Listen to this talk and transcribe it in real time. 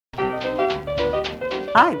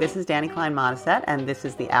Hi, this is Danny Klein-Modisette, and this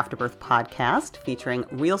is the Afterbirth podcast featuring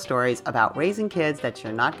real stories about raising kids that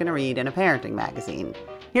you're not going to read in a parenting magazine.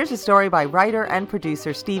 Here's a story by writer and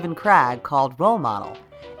producer Steven Cragg called Role Model.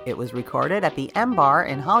 It was recorded at the M Bar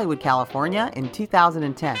in Hollywood, California in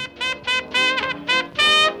 2010.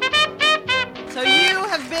 So you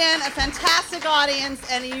have been a fantastic audience,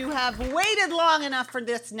 and you have waited long enough for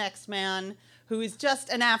this next man, who is just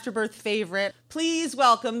an Afterbirth favorite. Please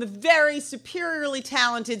welcome the very superiorly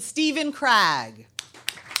talented Steven Cragg.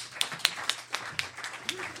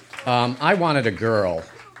 I wanted a girl.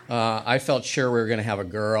 I felt sure we were going to have a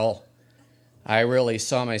girl. I really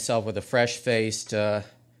saw myself with a fresh-faced,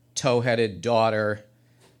 tow-headed daughter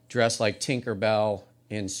dressed like Tinkerbell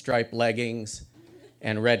in striped leggings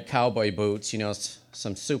and red cowboy boots,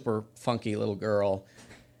 some super funky little girl.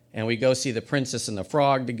 And we'd go see The Princess and the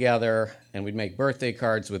Frog together, and we'd make birthday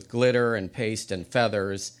cards with glitter and paste and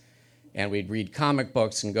feathers, and we'd read comic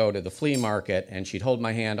books and go to the flea market, and she'd hold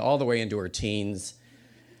my hand all the way into her teens.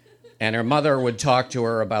 And her mother would talk to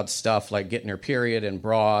her about stuff like getting her period and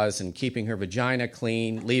bras and keeping her vagina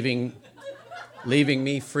clean, leaving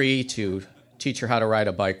me free to teach her how to ride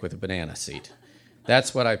a bike with a banana seat.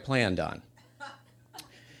 That's what I planned on.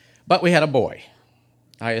 But we had a boy.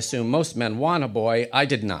 I assume most men want a boy. I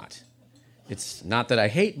did not. It's not that I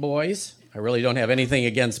hate boys. I really don't have anything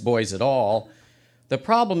against boys at all. The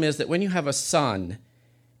problem is that when you have a son,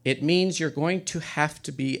 it means you're going to have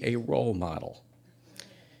to be a role model.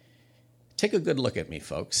 Take a good look at me,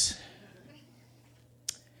 folks.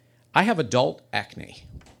 I have adult acne.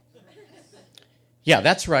 Yeah,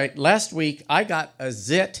 that's right. Last week, I got a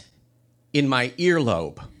zit in my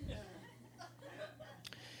earlobe.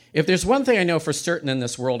 If there's one thing I know for certain in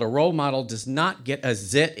this world, a role model does not get a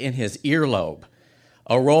zit in his earlobe.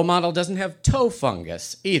 A role model doesn't have toe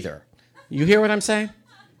fungus either. You hear what I'm saying?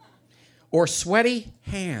 Or sweaty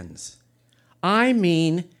hands. I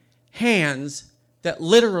mean hands that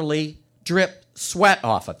literally drip sweat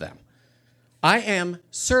off of them. I am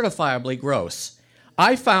certifiably gross.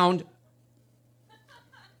 I found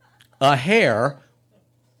a hair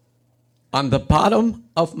on the bottom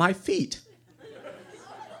of my feet.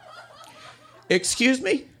 Excuse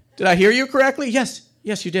me? Did I hear you correctly? Yes,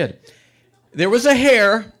 you did. There was a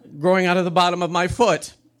hair growing out of the bottom of my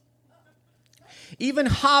foot. Even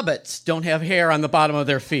hobbits don't have hair on the bottom of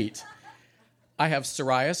their feet. I have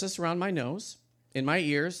psoriasis around my nose, in my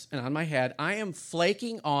ears, and on my head. I am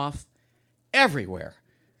flaking off everywhere,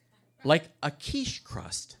 like a quiche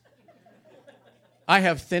crust. I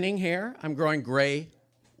have thinning hair. I'm growing gray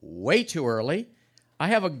way too early. I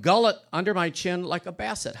have a gullet under my chin like a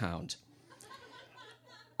basset hound.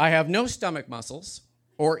 I have no stomach muscles,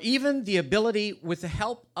 or even the ability, with the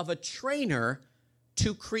help of a trainer,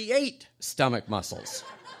 to create stomach muscles.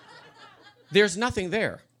 There's nothing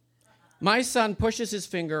there. My son pushes his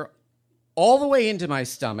finger all the way into my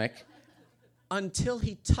stomach until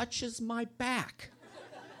he touches my back.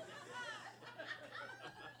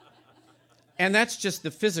 And that's just the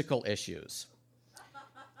physical issues.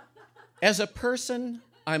 As a person,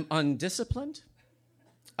 I'm undisciplined.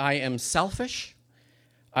 I am selfish.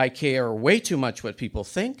 I care way too much what people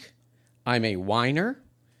think. I'm a whiner.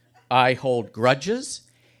 I hold grudges.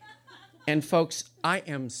 And folks, I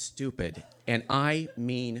am stupid. And I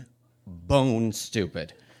mean bone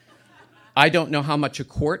stupid. I don't know how much a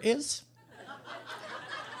quart is,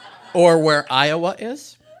 or where Iowa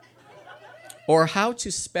is, or how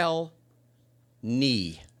to spell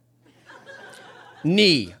knee.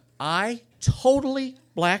 Knee. I totally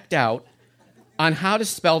blacked out on how to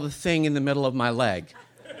spell the thing in the middle of my leg.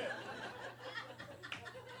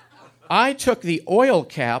 I took the oil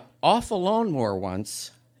cap off a lawnmower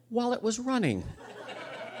once while it was running.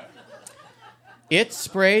 It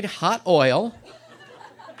sprayed hot oil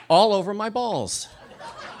all over my balls.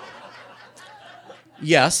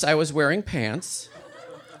 Yes, I was wearing pants,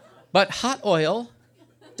 but hot oil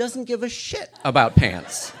doesn't give a shit about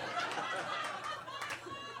pants.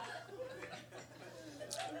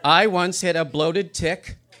 I once hit a bloated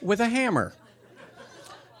tick with a hammer.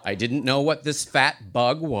 I didn't know what this fat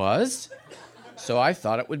bug was, so I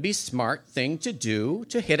thought it would be a smart thing to do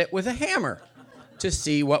to hit it with a hammer to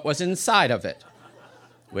see what was inside of it,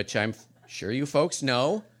 which I'm sure you folks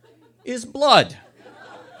know is blood.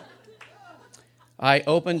 I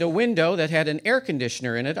opened a window that had an air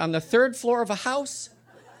conditioner in it on the 3rd floor of a house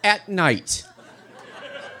at night.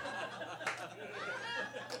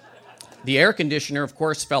 The air conditioner, of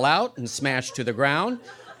course, fell out and smashed to the ground,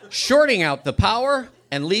 shorting out the power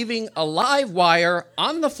and leaving a live wire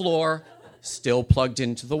on the floor still plugged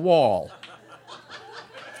into the wall.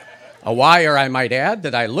 A wire, I might add,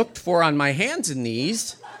 that I looked for on my hands and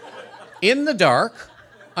knees in the dark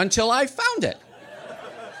until I found it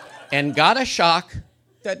and got a shock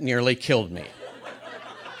that nearly killed me.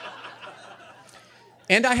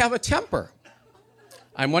 And I have a temper.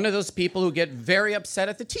 I'm one of those people who get very upset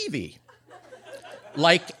at the TV,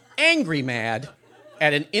 like angry mad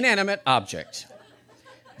at an inanimate object.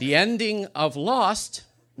 The ending of Lost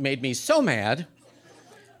made me so mad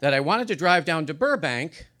that I wanted to drive down to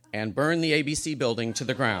Burbank and burn the ABC building to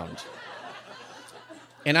the ground.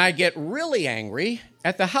 And I get really angry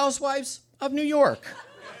at the Housewives of New York.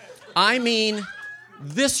 I mean,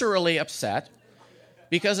 viscerally upset,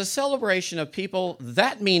 because a celebration of people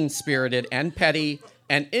that mean-spirited and petty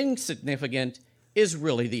and insignificant is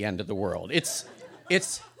really the end of the world. It's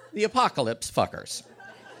the apocalypse fuckers.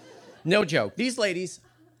 No joke. These ladies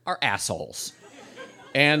are assholes.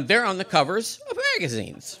 And they're on the covers of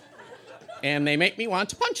magazines. And they make me want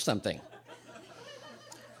to punch something.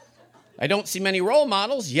 I don't see many role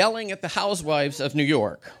models yelling at the Housewives of New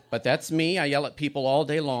York. But that's me. I yell at people all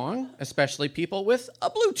day long, especially people with a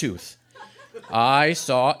Bluetooth. I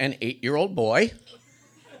saw an 8-year-old boy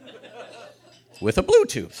with a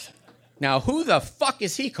Bluetooth. Now, who the fuck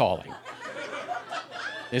is he calling?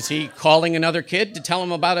 Is he calling another kid to tell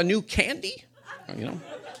him about a new candy? You know?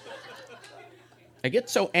 I get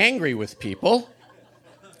so angry with people.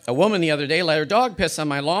 A woman the other day let her dog piss on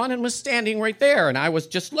my lawn and was standing right there, and I was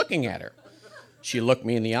just looking at her. She looked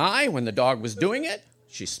me in the eye when the dog was doing it.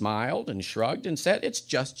 She smiled and shrugged and said, "It's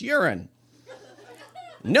just urine."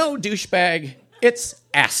 No, douchebag, it's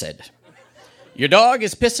acid. Your dog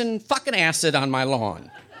is pissing fucking acid on my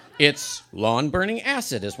lawn. It's lawn-burning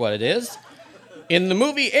acid is what it is. In the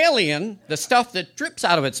movie Alien, the stuff that drips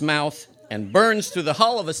out of its mouth and burns through the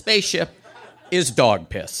hull of a spaceship is dog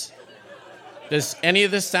piss. Does any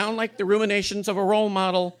of this sound like the ruminations of a role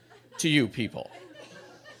model to you people?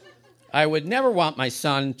 I would never want my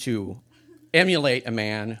son to emulate a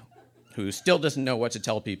man who still doesn't know what to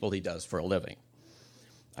tell people he does for a living.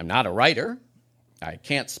 I'm not a writer. I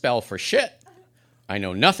can't spell for shit. I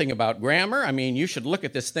know nothing about grammar. I mean, you should look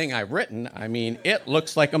at this thing I've written. I mean, it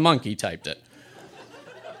looks like a monkey typed it.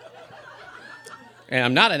 And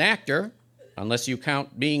I'm not an actor, unless you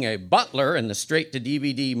count being a butler in the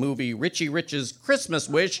straight-to-DVD movie Richie Rich's Christmas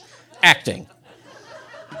Wish acting.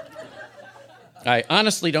 I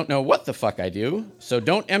honestly don't know what the fuck I do, so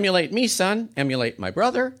don't emulate me, son. Emulate my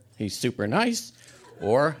brother. He's super nice.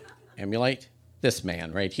 Or emulate this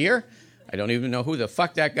man right here. I don't even know who the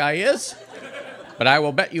fuck that guy is, but I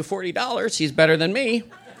will bet you $40 he's better than me.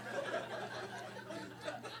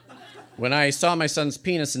 When I saw my son's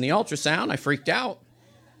penis in the ultrasound, I freaked out.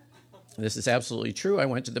 This is absolutely true. I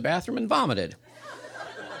went to the bathroom and vomited.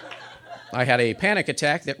 I had a panic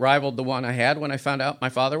attack that rivaled the one I had when I found out my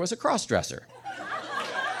father was a cross-dresser.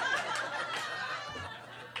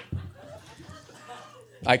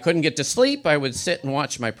 I couldn't get to sleep. I would sit and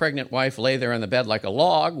watch my pregnant wife lay there on the bed like a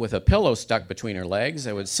log with a pillow stuck between her legs.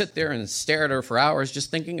 I would sit there and stare at her for hours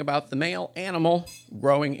just thinking about the male animal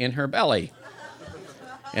growing in her belly.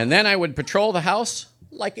 And then I would patrol the house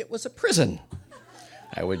like it was a prison.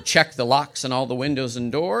 I would check the locks on all the windows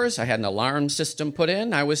and doors. I had an alarm system put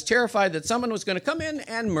in. I was terrified that someone was going to come in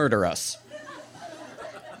and murder us.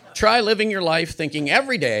 Try living your life thinking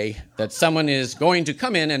every day that someone is going to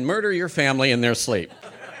come in and murder your family in their sleep.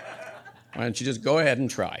 Why don't you just go ahead and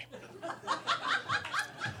try?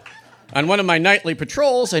 On one of my nightly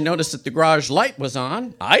patrols, I noticed that the garage light was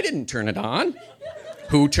on. I didn't turn it on.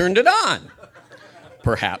 Who turned it on?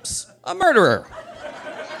 Perhaps a murderer.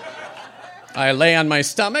 I lay on my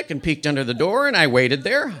stomach and peeked under the door, and I waited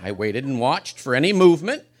there. I waited and watched for any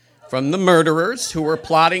movement from the murderers who were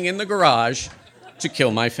plotting in the garage to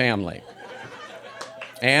kill my family.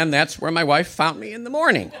 And that's where my wife found me in the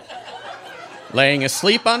morning, laying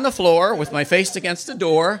asleep on the floor with my face against the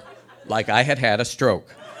door like I had had a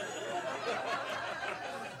stroke.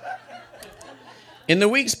 In the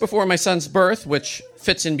weeks before my son's birth, which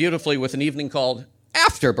fits in beautifully with an evening called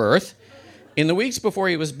Afterbirth, in the weeks before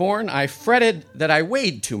he was born, I fretted that I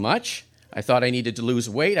weighed too much. I thought I needed to lose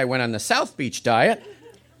weight. I went on the South Beach diet.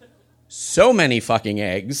 So many fucking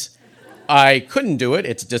eggs. I couldn't do it.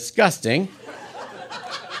 It's disgusting.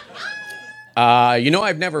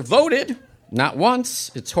 I've never voted. Not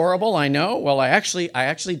once. It's horrible, I know. Well, I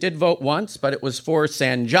actually did vote once, but it was for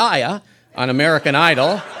Sanjaya on American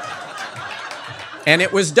Idol. And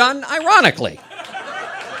it was done ironically.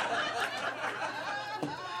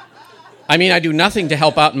 I mean, I do nothing to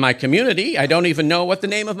help out in my community. I don't even know what the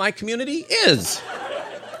name of my community is.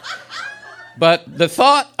 But the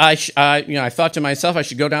thought, I thought to myself I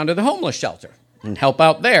should go down to the homeless shelter and help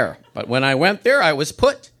out there. But when I went there, I was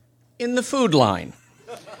put in the food line.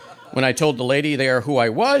 When I told the lady there who I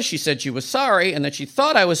was, she said she was sorry and that she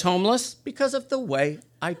thought I was homeless because of the way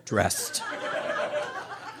I dressed.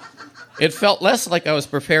 It felt less like I was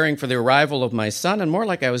preparing for the arrival of my son and more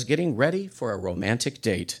like I was getting ready for a romantic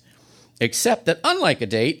date. Except that unlike a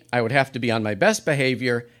date, I would have to be on my best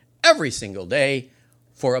behavior every single day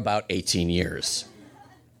for about 18 years.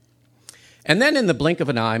 And then in the blink of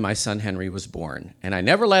an eye, my son Henry was born. And I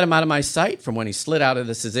never let him out of my sight from when he slid out of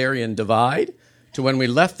the cesarean divide to when we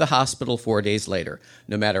left the hospital 4 days later.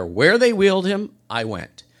 No matter where they wheeled him, I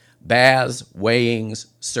went. Baths, weighings,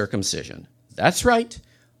 circumcision. That's right.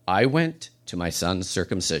 I went to my son's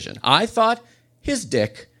circumcision. I thought his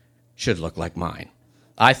dick should look like mine.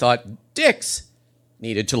 I thought dicks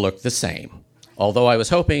needed to look the same, although I was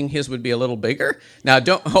hoping his would be a little bigger. Now,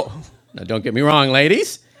 don't get me wrong,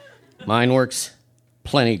 ladies. Mine works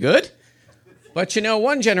plenty good. But,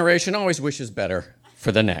 one generation always wishes better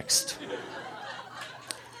for the next.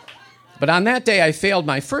 But on that day, I failed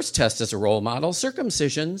my first test as a role model.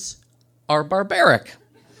 Circumcisions are barbaric.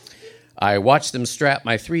 I watched them strap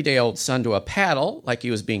my 3-day-old son to a paddle like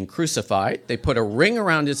he was being crucified. They put a ring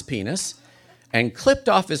around his penis and clipped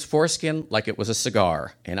off his foreskin like it was a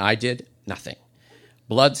cigar, and I did nothing.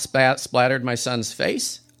 Blood splattered my son's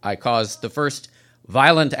face. I caused the first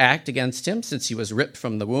violent act against him since he was ripped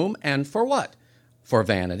from the womb, and for what? For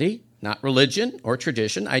vanity, not religion or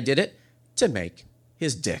tradition. I did it to make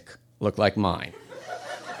his dick look like mine.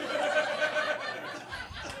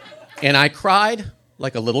 And I cried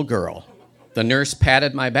like a little girl. The nurse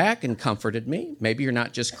patted my back and comforted me. Maybe you're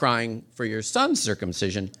not just crying for your son's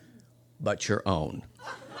circumcision, but your own.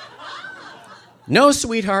 No,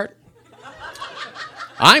 sweetheart.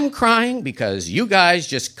 I'm crying because you guys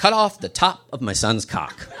just cut off the top of my son's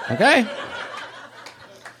cock, okay?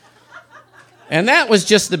 And that was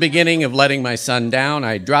just the beginning of letting my son down.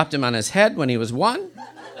 I dropped him on his head when he was 1.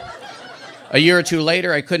 A year or 2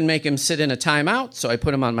 later, I couldn't make him sit in a timeout, so I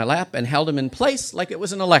put him on my lap and held him in place like it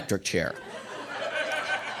was an electric chair.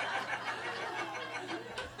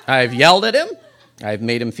 I've yelled at him. I've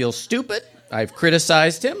made him feel stupid. I've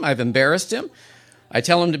criticized him. I've embarrassed him. I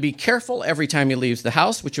tell him to be careful every time he leaves the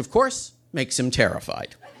house, which, of course, makes him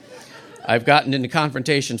terrified. I've gotten into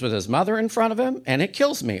confrontations with his mother in front of him, and it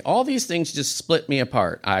kills me. All these things just split me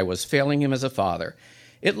apart. I was failing him as a father.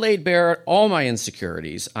 It laid bare all my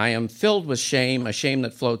insecurities. I am filled with shame, a shame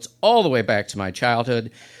that floats all the way back to my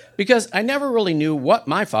childhood, because I never really knew what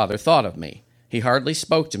my father thought of me. He hardly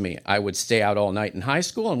spoke to me. I would stay out all night in high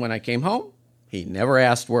school, and when I came home, he never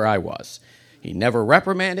asked where I was. He never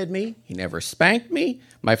reprimanded me. He never spanked me.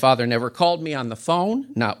 My father never called me on the phone,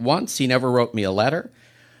 not once. He never wrote me a letter.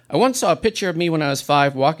 I once saw a picture of me when I was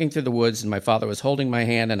 5 walking through the woods, and my father was holding my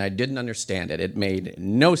hand, and I didn't understand it. It made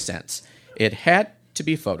no sense. It had to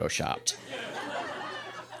be photoshopped.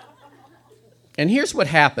 And here's what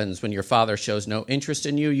happens when your father shows no interest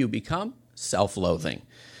in you. You become self-loathing.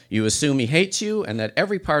 You assume he hates you and that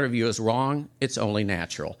every part of you is wrong. It's only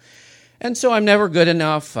natural. And so I'm never good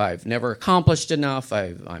enough. I've never accomplished enough.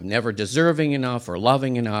 I'm never deserving enough or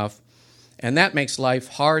loving enough. And that makes life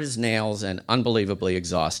hard as nails and unbelievably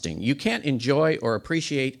exhausting. You can't enjoy or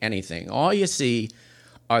appreciate anything. All you see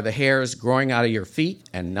are the hairs growing out of your feet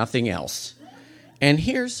and nothing else. And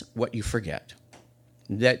here's what you forget.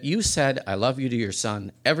 That you said, I love you to your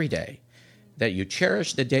son every day. That you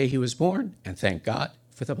cherish the day he was born and thank God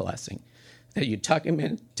for the blessing. That you tuck him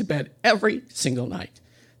into bed every single night.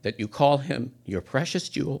 That you call him your precious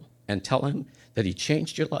jewel and tell him that he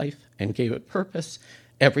changed your life and gave it purpose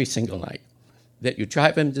every single night. That you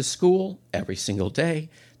drive him to school every single day.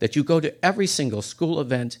 That you go to every single school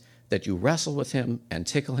event. That you wrestle with him and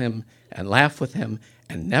tickle him and laugh with him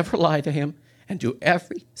and never lie to him. And do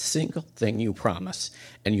every single thing you promise.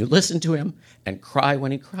 And you listen to him and cry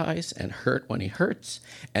when he cries and hurt when he hurts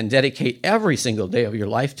and dedicate every single day of your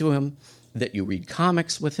life to him, that you read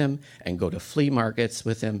comics with him and go to flea markets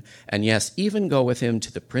with him and, yes, even go with him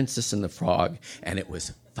to The Princess and the Frog, and it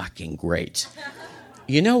was fucking great.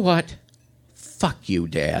 You know what? Fuck you,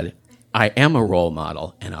 Dad. I am a role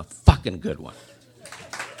model and a fucking good one.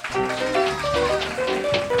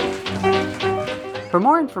 For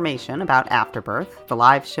more information about Afterbirth, the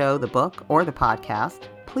live show, the book, or the podcast,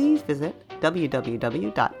 please visit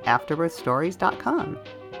www.afterbirthstories.com.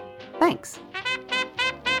 Thanks.